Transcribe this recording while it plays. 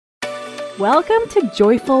Welcome to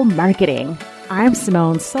Joyful Marketing. I'm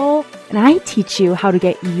Simone Seol, and I teach you how to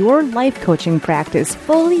get your life coaching practice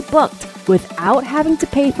fully booked without having to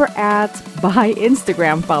pay for ads, buy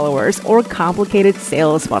Instagram followers, or complicated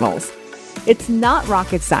sales funnels. It's not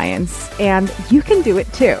rocket science, and you can do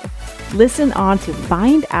it too. Listen on to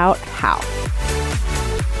find out how.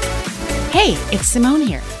 Hey, it's Simone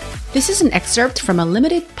here. This is an excerpt from a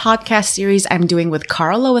limited podcast series I'm doing with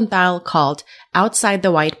Carl Lowenthal called Outside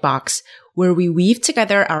the White Box, where we weave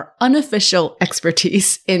together our unofficial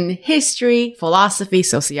expertise in history, philosophy,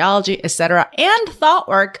 sociology, etc., and thought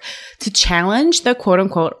work to challenge the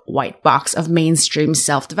quote-unquote white box of mainstream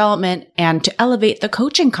self-development and to elevate the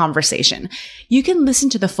coaching conversation. You can listen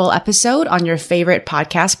to the full episode on your favorite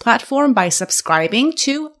podcast platform by subscribing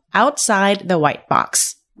to Outside the White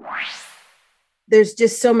Box. There's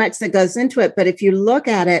just so much that goes into it. But if you look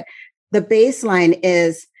at it, the baseline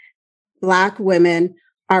is Black women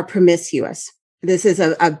are promiscuous. This is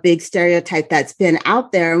a big stereotype that's been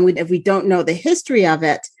out there. And if we don't know the history of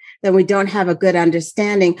it, then we don't have a good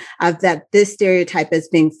understanding of that this stereotype is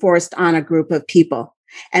being forced on a group of people.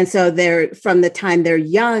 And so from the time they're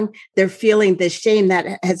young, they're feeling this shame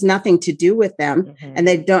that has nothing to do with them, and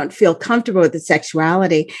they don't feel comfortable with the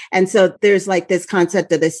sexuality. And so there's like this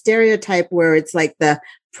concept of the stereotype where it's like the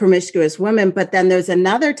promiscuous woman, but then there's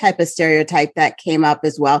another type of stereotype that came up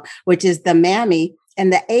as well, which is the mammy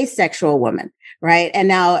and the asexual woman, right? And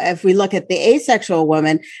now if we look at the asexual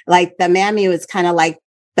woman, like the mammy was kind of like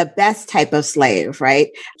the best type of slave, right?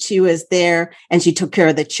 She was there and she took care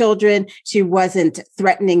of the children. She wasn't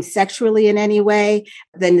threatening sexually in any way.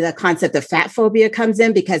 Then the concept of fat phobia comes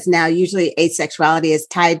in because now usually asexuality is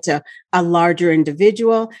tied to a larger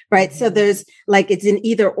individual, right? So there's like, it's an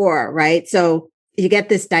either or, right? So you get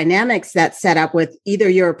this dynamics that's set up with either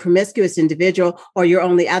you're a promiscuous individual or your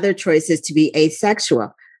only other choice is to be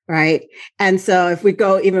asexual, right? And so if we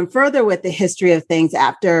go even further with the history of things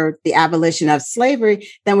after the abolition of slavery,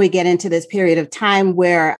 then we get into this period of time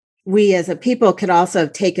where we as a people could also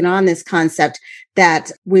have taken on this concept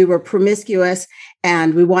that we were promiscuous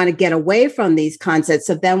and we want to get away from these concepts.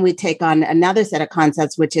 So then we take on another set of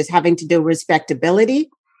concepts, which is having to do with respectability.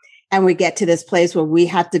 And we get to this place where we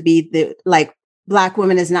have to be Black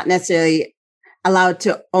woman is not necessarily allowed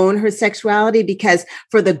to own her sexuality because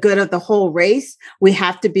for the good of the whole race, we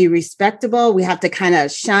have to be respectable. We have to kind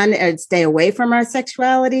of shun and stay away from our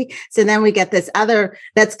sexuality. So then we get this other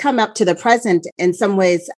that's come up to the present. In some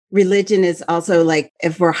ways, religion is also like,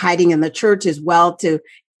 if we're hiding in the church as well to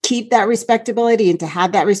keep that respectability and to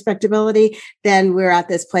have that respectability, then we're at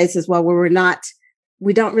this place as well where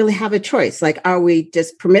we don't really have a choice. Like, are we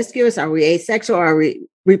just promiscuous? Are we asexual? Are we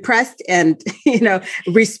repressed and,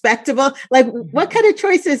 respectable? Like, what kind of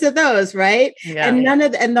choices are those, right? Yeah.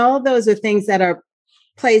 And all of those are things that are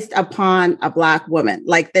placed upon a Black woman.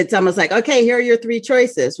 Like, it's almost like, okay, here are your three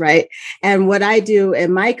choices, right? And what I do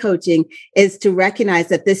in my coaching is to recognize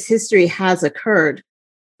that this history has occurred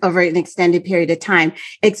over an extended period of time,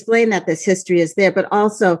 explain that this history is there, but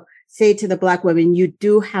also say to the Black women, you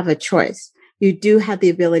do have a choice. You do have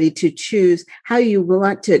the ability to choose how you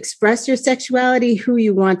want to express your sexuality, who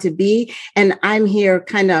you want to be. And I'm here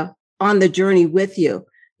kind of on the journey with you,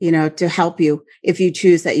 to help you if you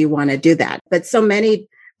choose that you want to do that. But so many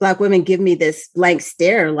Black women give me this blank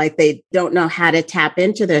stare, like they don't know how to tap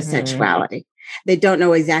into their sexuality. They don't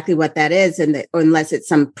know exactly what that is, unless it's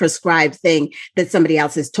some prescribed thing that somebody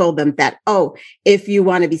else has told them that, oh, if you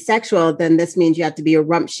want to be sexual, then this means you have to be a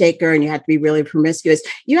rump shaker and you have to be really promiscuous.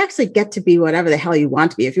 You actually get to be whatever the hell you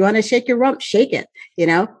want to be. If you want to shake your rump, shake it,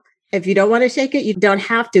 If you don't want to shake it, you don't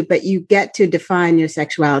have to, but you get to define your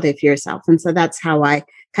sexuality for yourself. And so that's how I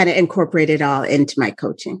kind of incorporate it all into my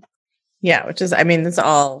coaching. Yeah, it's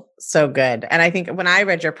all so good. And I think when I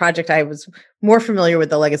read your project, I was more familiar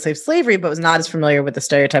with the legacy of slavery, but was not as familiar with the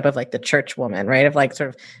stereotype of like the church woman, right? Of like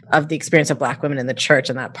sort of the experience of Black women in the church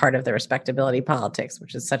and that part of the respectability politics,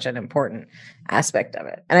 which is such an important aspect of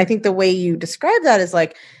it. And I think the way you describe that is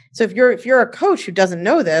like, so if you're a coach who doesn't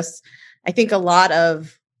know this, I think a lot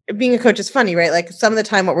of being a coach is funny, right? Like some of the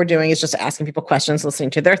time what we're doing is just asking people questions,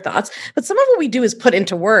 listening to their thoughts. But some of what we do is put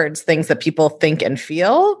into words things that people think and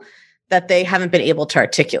feel that they haven't been able to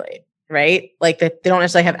articulate, right? Like that they don't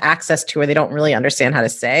necessarily have access to, or they don't really understand how to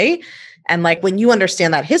say. And like when you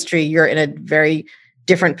understand that history, you're in a very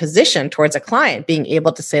different position towards a client, being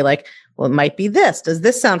able to say like, well, it might be this. Does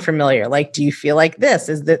this sound familiar? Like, do you feel like this?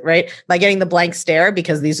 Is that right? By getting the blank stare,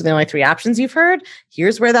 because these are the only 3 options you've heard,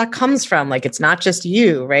 here's where that comes from. Like, it's not just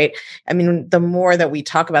you, right? I mean, the more that we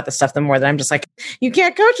talk about this stuff, the more that I'm just like, you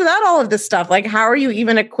can't coach without all of this stuff. Like, how are you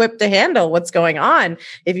even equipped to handle what's going on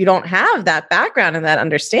if you don't have that background and that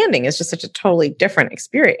understanding? It's just such a totally different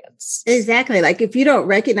experience. Exactly. Like, if you don't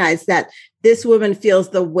recognize that this woman feels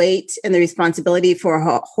the weight and the responsibility for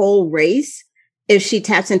her whole race, if she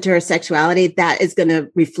taps into her sexuality, that is going to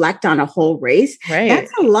reflect on a whole race. Right.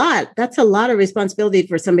 That's a lot. That's a lot of responsibility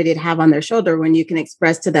for somebody to have on their shoulder when you can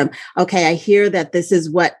express to them, okay, I hear that this is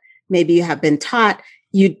what maybe you have been taught.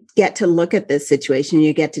 You get to look at this situation.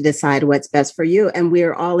 You get to decide what's best for you. And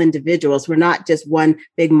we're all individuals. We're not just one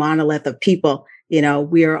big monolith of people. You know,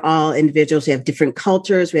 we are all individuals. We have different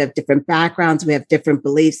cultures. We have different backgrounds. We have different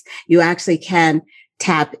beliefs. You actually can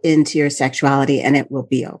tap into your sexuality and it will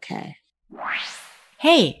be okay.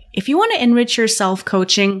 Hey, if you want to enrich your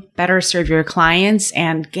self-coaching, better serve your clients,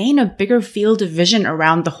 and gain a bigger field of vision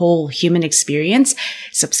around the whole human experience,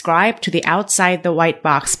 subscribe to the Outside the White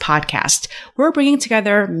Box podcast. We're bringing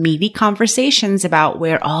together meaty conversations about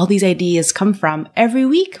where all these ideas come from every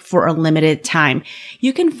week for a limited time.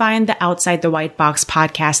 You can find the Outside the White Box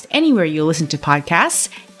podcast anywhere you listen to podcasts,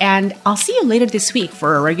 and I'll see you later this week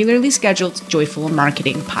for a regularly scheduled Joyful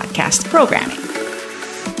Marketing podcast programming.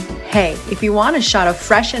 Hey, if you want a shot of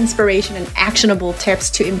fresh inspiration and actionable tips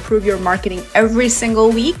to improve your marketing every single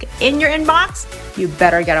week in your inbox, you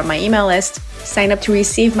better get on my email list. Sign up to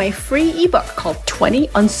receive my free ebook called 20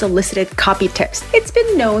 Unsolicited Copy Tips. It's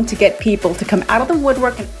been known to get people to come out of the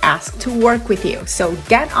woodwork and ask to work with you. So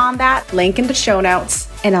get on that, link in the show notes,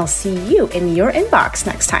 and I'll see you in your inbox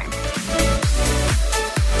next time.